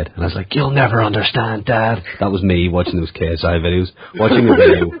his head. And I was like, you'll never understand, Dad. That was me watching those KSI videos. Watching a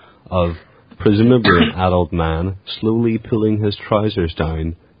video of presumably an adult man slowly pulling his trousers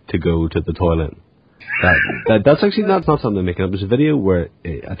down to go to the toilet. That's actually not something I'm making up. There's a video where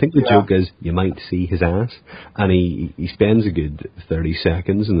I think the joke is you might see his ass, and he spends a good 30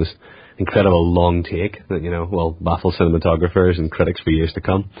 seconds in this incredible long take that will baffle cinematographers and critics for years to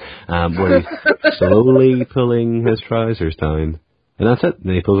come, where he's slowly pulling his trousers down, and that's it. And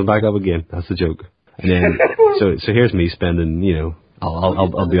then he pulls them back up again. That's the joke. And then so here's me spending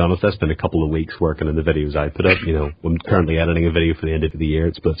I'll be honest, I spent a couple of weeks working on the videos I put up. I'm currently editing a video for the end of the year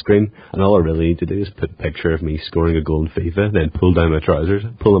at split screen, and all I really need to do is put a picture of me scoring a goal in FIFA, then pull down my trousers,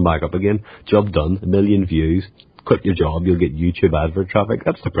 pull them back up again. Job done. 1 million views. Quit your job, you'll get YouTube advert traffic.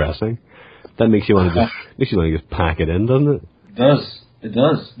 That's depressing. That makes you want to just pack it in, doesn't it? It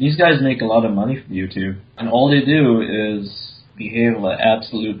does. These guys make a lot of money from YouTube, and all they do is behave like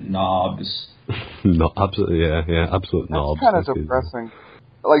absolute knobs. No, absolutely, absolute knobs. That's kind of depressing.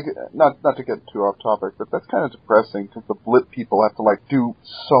 Like, not to get too off topic, but that's kind of depressing because the Blip people have to do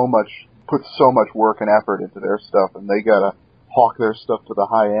put so much work and effort into their stuff, and they gotta hawk their stuff to the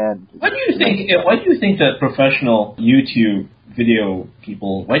high end. Why do you think that professional YouTube video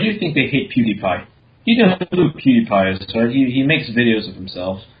people? Why do you think they hate PewDiePie? You know who PewDiePie is, right? He makes videos of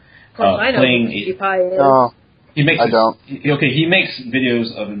himself. Of course, I know who PewDiePie is. No. He makes He makes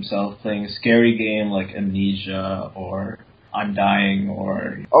videos of himself playing a scary game like Amnesia or I'm Dying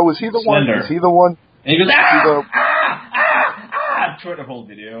or is he the Slender. one? Is he the one? And he goes throughout the whole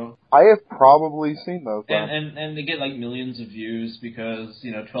video. I have probably seen those. And they get millions of views because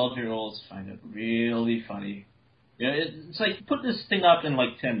 12-year-olds find it really funny. It's like put this thing up in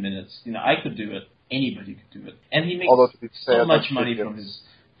 10 minutes. I could do it. Anybody could do it. And he makes so much money from his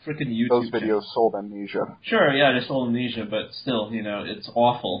freaking YouTube. Those videos sold Amnesia. Sure, yeah, they sold Amnesia, but still, it's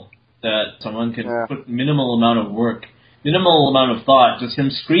awful that someone can put minimal amount of work, minimal amount of thought, just him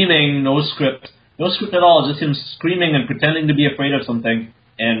screaming, no script at all, just him screaming and pretending to be afraid of something,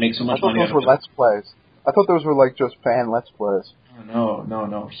 and make so much money out of it. I thought those were Let's Plays. I thought those were just fan Let's Plays. Oh,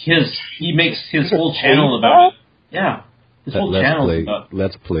 no. He makes his whole channel about it. Yeah. His whole channel is about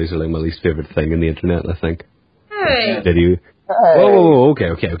Let's Plays are my least favorite thing in the internet, I think. Hey! Video. Hey. Whoa,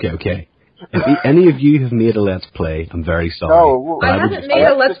 okay. If any of you have made a Let's Play, I'm very sorry. No, I haven't made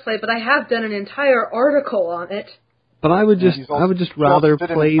a Let's Play, but I have done an entire article on it. But I would just rather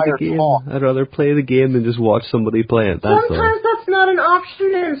play the game. I'd rather play the game than just watch somebody play it. Sometimes that's not an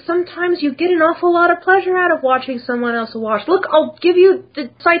option, and sometimes you get an awful lot of pleasure out of watching someone else watch. Look, I'll give you the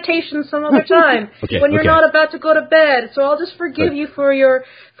citation some other time when you're not about to go to bed. So I'll just forgive you for your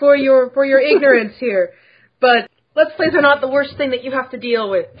ignorance here. But Let's Plays are not the worst thing that you have to deal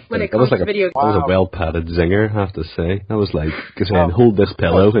with when it comes to video games. That was a well-padded zinger, I have to say. That was saying, hold this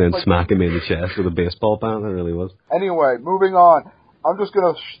pillow and then smacking me in the chest with a baseball bat. That really was. Anyway, moving on. I'm just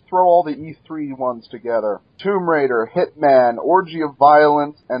going to throw all the E3 ones together. Tomb Raider, Hitman, Orgy of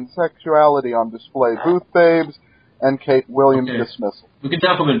Violence, and Sexuality on display. Booth Babes, and Kate Williams dismissal. We can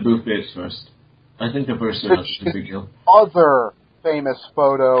talk about Booth Babes first. I think the first one is a big deal. Other famous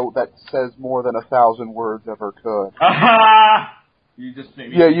photo that says more than 1,000 words ever could. Aha! You just made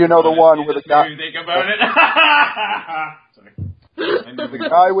me you know the one with the guy. Think about it. Sorry. The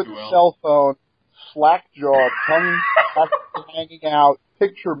guy with the cell phone, slack-jawed, tongue hanging out,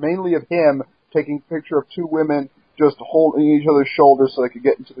 picture mainly of him taking a picture of two women just holding each other's shoulders so they could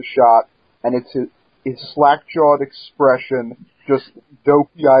get into the shot, and it's his slack-jawed expression, just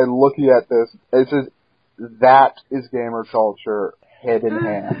dopey eye looking at this. It says, that is gamer culture, head in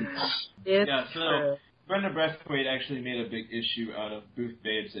hand. So Brenda Brathwaite actually made a big issue out of booth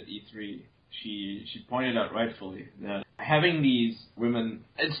babes at E3. She pointed out rightfully that having these women,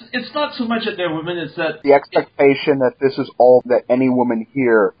 it's not so much that they're women, it's that the expectation that this is all that any woman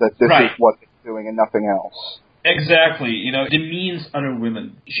here, that this is what they're doing and nothing else. Exactly, demeans other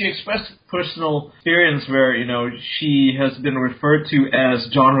women. She expressed personal experience where, she has been referred to as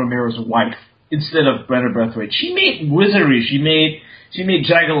John Romero's wife instead of Brenda Brathwaite. She made Wizardry, she made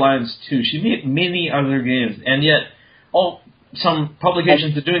Jagged Alliance 2, she made many other games, and yet some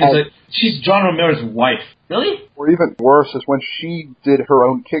publications are doing is like, she's John Romero's wife. Really? Or even worse is when she did her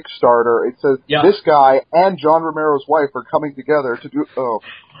own Kickstarter, it says, this guy and John Romero's wife are coming together to do...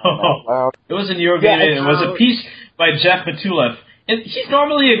 It was in Eurogamer. It was a piece by Jeff Matulev. And he's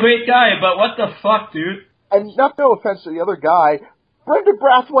normally a great guy, but what the fuck, dude? And no offense to the other guy, Brenda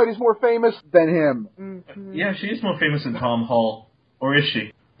Brathwaite is more famous than him. Mm-hmm. Yeah, she is more famous than Tom Hall. Or is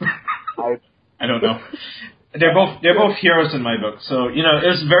she? I don't know. They're both heroes in my book. So, it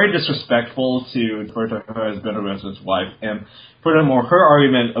was very disrespectful to refer to her as Brenda Brathwaite's wife. And furthermore, her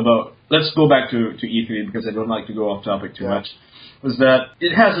argument about, let's go back to E3 because I don't like to go off topic too much, was that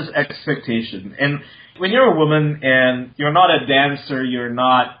it has this expectation. And when you're a woman and you're not a dancer, you're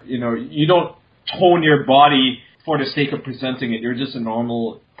not, you don't tone your body for the sake of presenting it. You're just a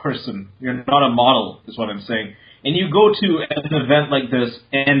normal person. You're not a model, is what I'm saying. And you go to an event like this,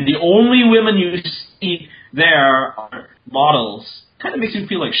 and the only women you see there are models. Kind of makes you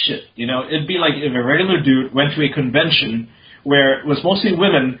feel like shit, It'd be like if a regular dude went to a convention where it was mostly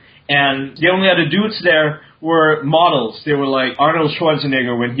women, and the only other dudes there were models. They were like Arnold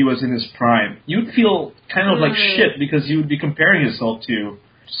Schwarzenegger when he was in his prime. You'd feel kind of like shit because you would be comparing yourself to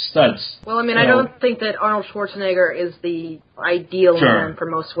studs. Well, I don't think that Arnold Schwarzenegger is the ideal man for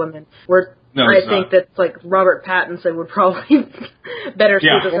most women. I think that Robert Pattinson would probably better suit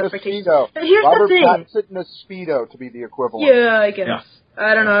those expectations. But here's Robert the thing. Pattinson in a Speedo to be the equivalent. Yeah, I guess. Yeah.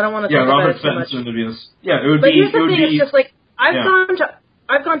 I don't know. I don't want to talk about it too much. To be it would but be. Here's the thing. It's just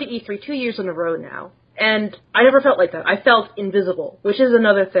I've gone to E3 2 years in a row now. And I never felt like that. I felt invisible, which is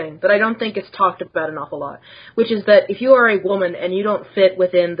another thing that I don't think it's talked about an awful lot, which is that if you are a woman and you don't fit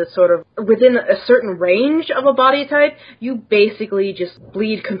within within a certain range of a body type, you basically just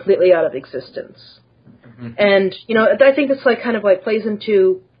bleed completely out of existence. Mm-hmm. And, I think it's kind of plays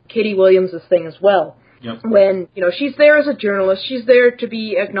into Katie Williams' thing as well. Yep. When, she's there as a journalist, she's there to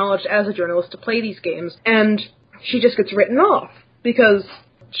be acknowledged as a journalist to play these games, and she just gets written off because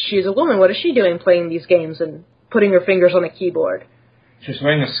she's a woman. What is she doing playing these games and putting her fingers on a keyboard? She's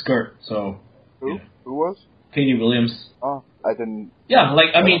wearing a skirt, so... Who? Who was? Katie Williams. Oh, I didn't... Yeah,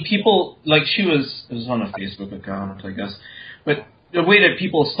 people... it was on a Facebook account, I guess. But the way that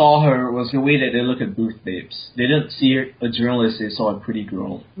people saw her was the way that they look at booth babes. They didn't see a journalist, they saw a pretty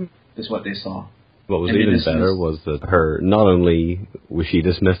girl. Is what they saw. What was even better was that not only was she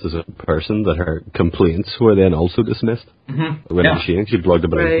dismissed as a person, that her complaints were then also dismissed. Mm-hmm. When she blogged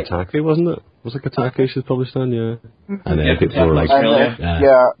about Kotaku, wasn't it? Was it Kotaku she's published on? Yeah. Mm-hmm. And then people were like,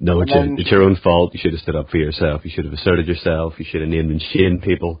 no, it's your own fault. You should have stood up for yourself. You should have asserted yourself. You should have named and shamed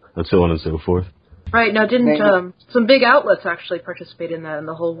people, and so on and so forth. Right, now didn't some big outlets actually participate in that, and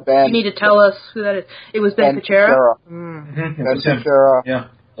the whole, you need to tell us who that is. It was Ben Kuchera? Ben Kuchera. Yeah.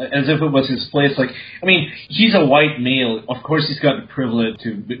 As if it was his place. He's a white male. Of course he's got the privilege to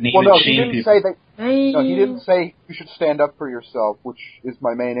name and shame people. He didn't say you should stand up for yourself, which is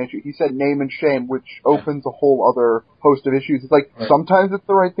my main issue. He said name and shame, which opens a whole other host of issues. It's sometimes it's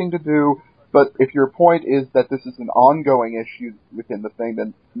the right thing to do, but if your point is that this is an ongoing issue within the thing,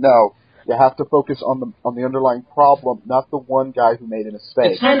 then no. You have to focus on the underlying problem, not the one guy who made a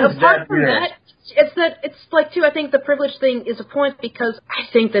mistake. And apart from that, I think the privilege thing is a point because I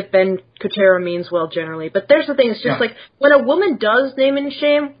think that Ben Kuchera means well generally. But there's the thing, it's just when a woman does name and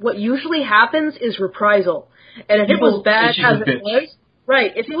shame, what usually happens is reprisal. And if it was bad as it was,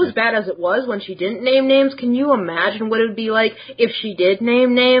 if it was bad as it was when she didn't name names, can you imagine what it would be like if she did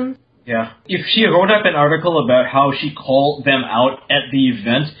name names? Yeah. If she wrote up an article about how she called them out at the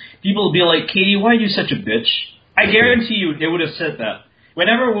event, people would be like, Katie, why are you such a bitch? I guarantee you they would have said that.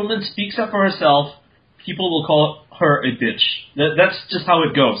 Whenever a woman speaks up for herself, people will call her a bitch. That's just how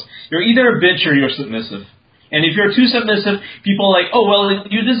it goes. You're either a bitch or you're submissive. And if you're too submissive, people are like, oh, well,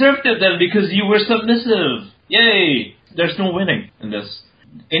 you deserved it then because you were submissive. Yay! There's no winning in this.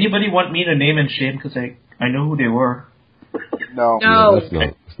 Anybody want me to name and shame because I know who they were? No. That's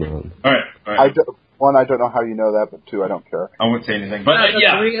not. All right. One, I don't know how you know that, but two, I don't care. I won't say anything. But that's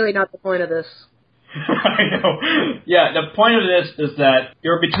really not the point of this. I know. Yeah, the point of this is that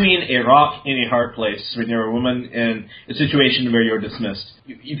you're between a rock and a hard place when you're a woman in a situation where you're dismissed.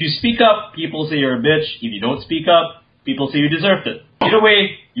 If you speak up, people say you're a bitch. If you don't speak up, people say you deserved it. Either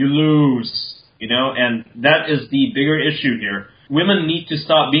way, you lose. And that is the bigger issue here. Women need to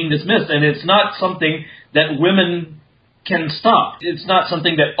stop being dismissed, and it's not something that women can stop. It's not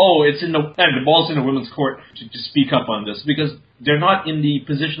something that, it's the ball's in the women's court to speak up on this, because they're not in the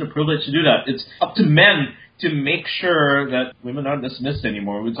position of privilege to do that. It's up to men to make sure that women aren't dismissed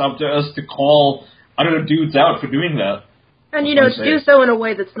anymore. It's up to us to call other dudes out for doing that. And, to do so in a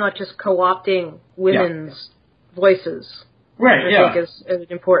way that's not just co-opting women's voices. Right, I think is an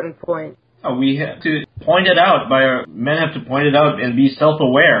important point. We have to point it out. Men have to point it out and be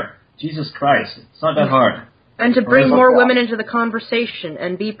self-aware. Jesus Christ, it's not that hard. And to bring more women into the conversation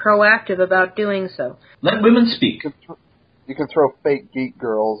and be proactive about doing so. Let women speak. You can throw fake geek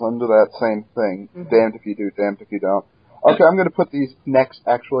girls under that same thing. Mm-hmm. Damned if you do, damned if you don't. Okay, I'm going to put these next,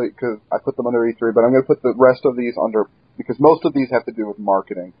 actually, because I put them under E3, but I'm going to put the rest of these under, because most of these have to do with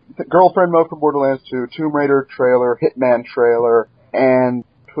marketing. Girlfriend Mode from Borderlands 2, Tomb Raider trailer, Hitman trailer, and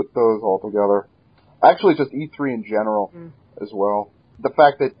put those all together. Actually, just E3 in general as well. The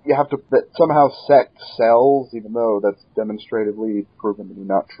fact that that somehow sex sells, even though that's demonstratively proven to be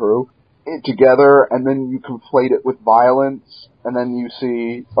not true, together, and then you conflate it with violence, and then you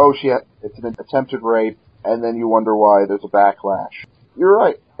see, it's an attempted rape, and then you wonder why there's a backlash. You're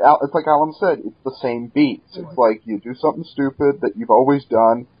right. It's like Alan said, it's the same beats. It's like you do something stupid that you've always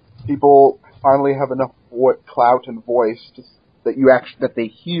done, people finally have enough clout and voice that they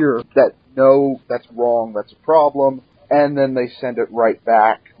hear that, no, that's wrong, that's a problem, and then they send it right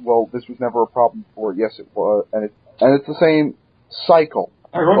back. Well, this was never a problem before. Yes, it was. And it's the same cycle.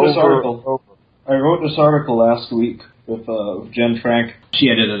 I wrote this article last week with Jen Frank. She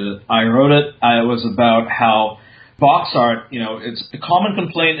edited it. I wrote it. It was about how box art, it's the common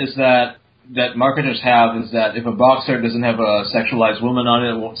complaint is that marketers have is that if a box art doesn't have a sexualized woman on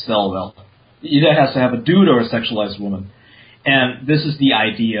it won't sell well. It either has to have a dude or a sexualized woman. And this is the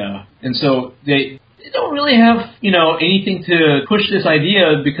idea. And so they don't really have, anything to push this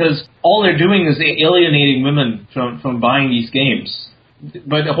idea because all they're doing is alienating women from buying these games.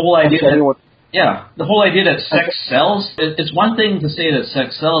 But the whole idea that sex sells, it's one thing to say that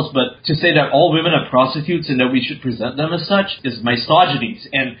sex sells, but to say that all women are prostitutes and that we should present them as such is misogyny.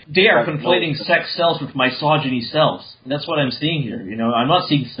 And they are conflating sex sells with misogyny sells. And that's what I'm seeing here. I'm not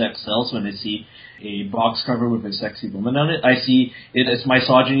seeing sex sells when I see a box cover with a sexy woman on it. I see it as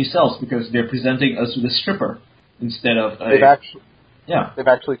misogyny sells because they're presenting us with a stripper instead of They've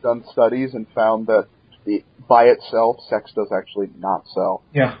actually done studies and found that by itself, sex does actually not sell.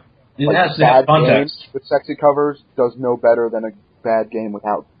 Yeah. It has to have context. Games with sexy covers does no better than a bad game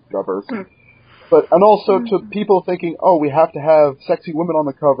without covers. And also to people thinking, we have to have sexy women on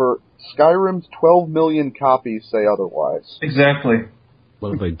the cover, Skyrim's 12 million copies say otherwise. Exactly.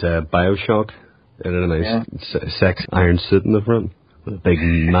 What about BioShock? It had a nice sex iron suit in the front with a big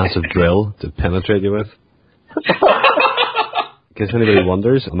massive drill to penetrate you with. In case anybody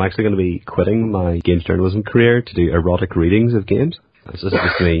wonders, I'm actually going to be quitting my games journalism career to do erotic readings of games. This is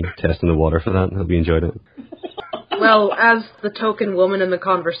just me testing the water for that. I hope you enjoyed it. Well, as the token woman in the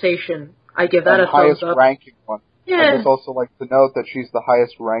conversation, I give that a thumbs up. Highest ranking one. Yeah. I'd just also like to note that she's the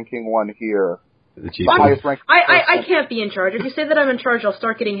highest ranking one here. I can't be in charge. If you say that I'm in charge, I'll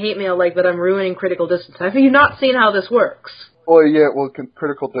start getting hate mail like that I'm ruining Critical Distance. Have you not seen how this works?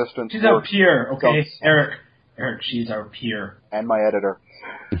 Critical Distance. She's our peer, okay? Eric, she's our peer. And my editor.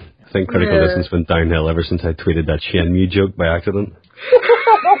 I think Critical Distance went downhill ever since I tweeted that Shenmue joke by accident.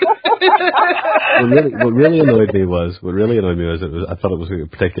 What really annoyed me was I thought it was a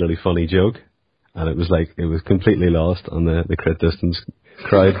particularly funny joke, and it was completely lost on the Crit Distance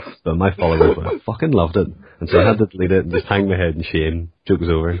crowd. But my followers fucking loved it, and so I had to delete it and just hang my head in shame. Joke was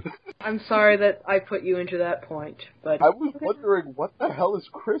over. I'm sorry that I put you into that point, but I was wondering what the hell is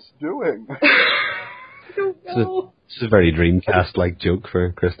Chris doing. I don't know. This is a very Dreamcast-like joke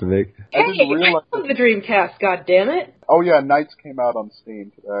for Chris to make. Hey, I love the Dreamcast, goddammit. Oh yeah, Knights came out on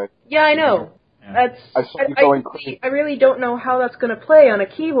Steam today. Yeah, I know. Yeah. I really don't know how that's going to play on a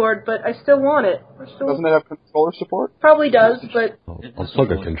keyboard, but I still want it. Doesn't it have controller support? Probably does, but... I'll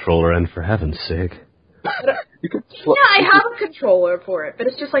plug a controller in, for heaven's sake. I have a controller for it, but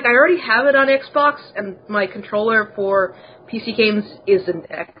it's just like I already have it on Xbox, and my controller for PC games is an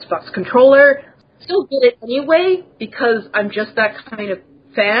Xbox controller. Still get it anyway, because I'm just that kind of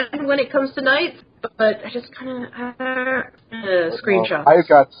fan when it comes to Knights, but I just kind of screenshot. I've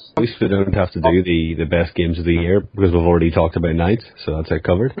got... At least we don't have to do the best games of the year, because we've already talked about Knights, so that's it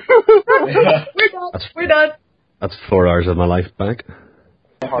covered. We're done. That's 4 hours of my life back.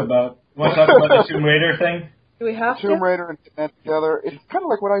 Want to talk about the Tomb Raider thing? Do we have Tomb Raider and Hitman together, it's kind of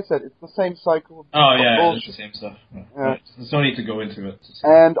like what I said, it's the same cycle. Oh, yeah, it's the same stuff. Yeah. There's no need to go into it.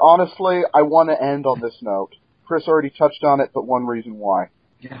 And honestly, I want to end on this note. Chris already touched on it, but one reason why.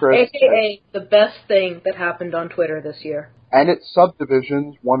 Yeah. Chris, AKA the best thing that happened on Twitter this year. And its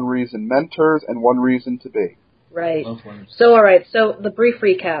subdivisions, one reason mentors, and one reason to be. Right. So, alright, so the brief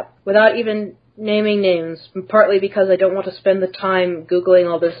recap, without even naming names, partly because I don't want to spend the time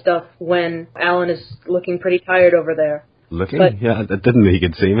Googling all this stuff when Alan is looking pretty tired over there. Looking? Yeah, I didn't know he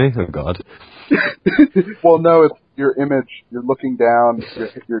could see me. Oh, God. Well, no, it's your image. You're looking down,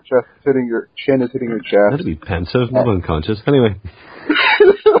 your chest is hitting your chin is hitting your chest. That'd be pensive, not unconscious. Anyway.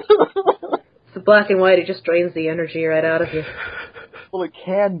 It's the black and white, it just drains the energy right out of you. Well, it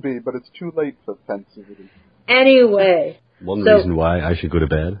can be, but it's too late for pensivity. Anyway. One reason why I should go to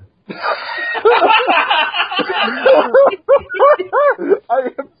bed. I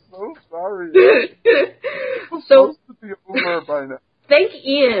am so sorry. It's supposed to be over by now. Thank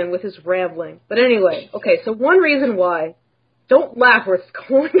Ian with his rambling. But anyway, okay, so one reason why, don't laugh or it's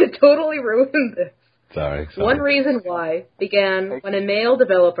going to totally ruin this. Sorry. One reason why began when a male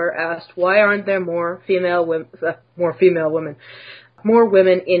developer asked why aren't there more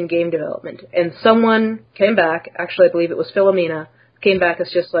women in game development. And someone came back, actually I believe it was Philomena, came back as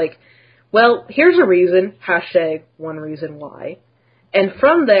just like, well, here's a reason, #one reason why. And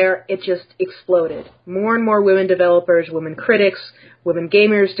from there, it just exploded. More and more women developers, women critics, women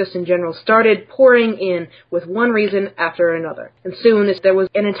gamers just in general started pouring in with one reason after another. And soon there was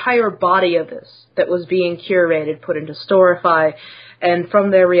an entire body of this that was being curated, put into Storify. And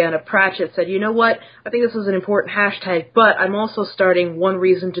from there, Rihanna Pratchett said, you know what, I think this is an important hashtag, but I'm also starting one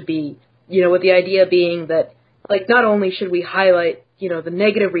reason to be, with the idea being that, like, not only should we highlight the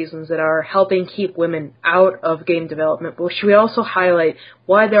negative reasons that are helping keep women out of game development, but should we also highlight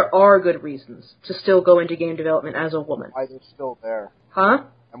why there are good reasons to still go into game development as a woman? Why they're still there. Huh?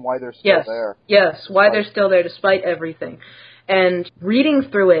 And why they're still there. Yes, why they're still there despite everything. And reading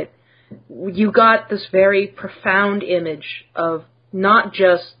through it, you got this very profound image of not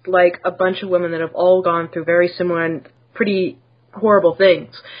just like a bunch of women that have all gone through very similar and pretty horrible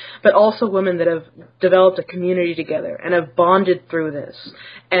things, but also women that have developed a community together and have bonded through this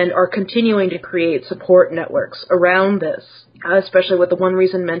and are continuing to create support networks around this, especially with the One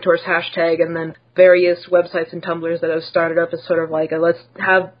Reason Mentors hashtag and then various websites and Tumblrs that have started up as sort of like let's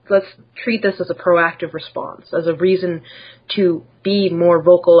treat this as a proactive response, as a reason to be more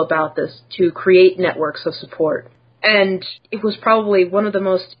vocal about this, to create networks of support. And it was probably one of the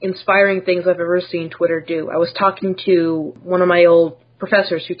most inspiring things I've ever seen Twitter do. I was talking to one of my old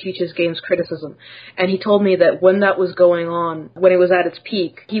professors who teaches games criticism, and he told me that when that was going on, when it was at its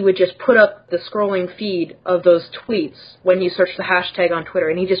peak, he would just put up the scrolling feed of those tweets when you search the hashtag on Twitter,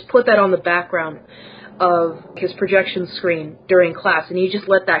 and he just put that on the background of his projection screen during class, and he just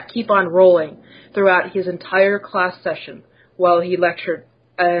let that keep on rolling throughout his entire class session while he lectured.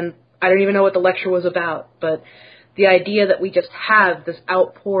 And I don't even know what the lecture was about, but the idea that we just have this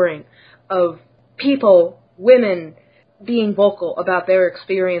outpouring of people, women, being vocal about their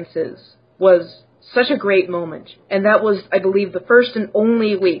experiences was such a great moment. And that was, I believe, the first and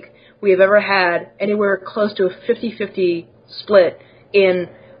only week we have ever had anywhere close to a 50-50 split in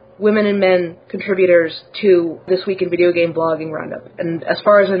women and men contributors to This Week in Video Game Blogging Roundup. And as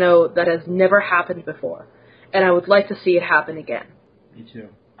far as I know, that has never happened before. And I would like to see it happen again. Me too.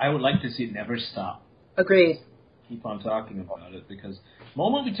 I would like to see it never stop. Agreed. Keep on talking about it, because the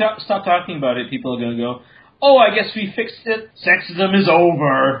moment we stop talking about it, people are going to go, oh, I guess we fixed it. Sexism is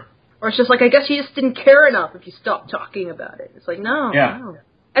over. Or it's just like, I guess you just didn't care enough if you stopped talking about it. It's like, no.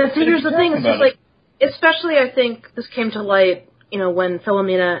 And see, here's the thing. It's just like, especially I think this came to light, when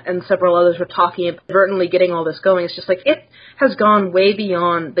Philomena and several others were talking about inadvertently getting all this going. It's just like, it has gone way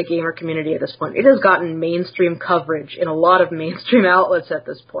beyond the gamer community at this point. It has gotten mainstream coverage in a lot of mainstream outlets at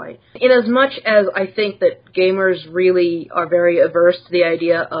this point. In as much as I think that gamers really are very averse to the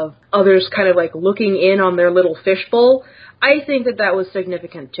idea of others kind of like looking in on their little fishbowl, I think that was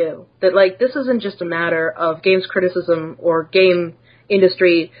significant too. That like, this isn't just a matter of games criticism or game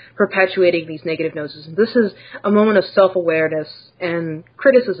industry perpetuating these negative notions. This is a moment of self-awareness and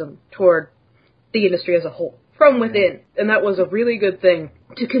criticism toward the industry as a whole, from within. And that was a really good thing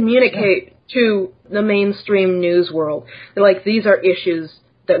to communicate to the mainstream news world. Like, these are issues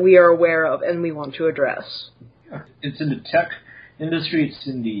that we are aware of and we want to address. It's in the tech industry, it's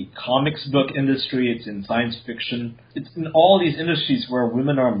in the comics book industry, it's in science fiction. It's in all these industries where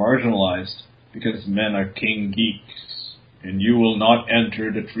women are marginalized because men are king geeks. And you will not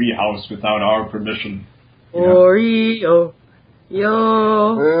enter the treehouse without our permission. Oreo,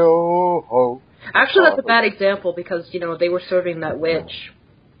 yo. Actually, that's a bad example because, you know, they were serving that witch.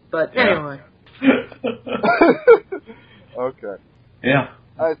 But anyway. Okay. Yeah.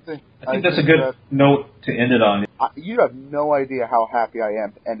 I think that's a good note to end it on. You have no idea how happy I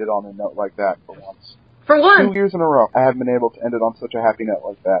am to end it on a note like that for once. For once? 2 years in a row, I haven't been able to end it on such a happy note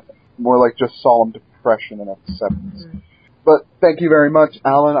like that. More like just solemn depression and acceptance. Mm. But thank you very much,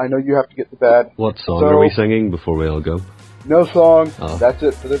 Alan. I know you have to get to bed. What song are we singing before we all go? No song. Oh. That's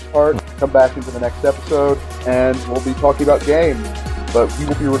it for this part. Come back into the next episode, and we'll be talking about games. But we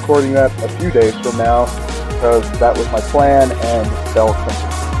will be recording that a few days from now, because that was my plan, and Bell couldn't.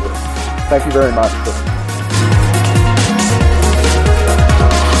 Thank you very much.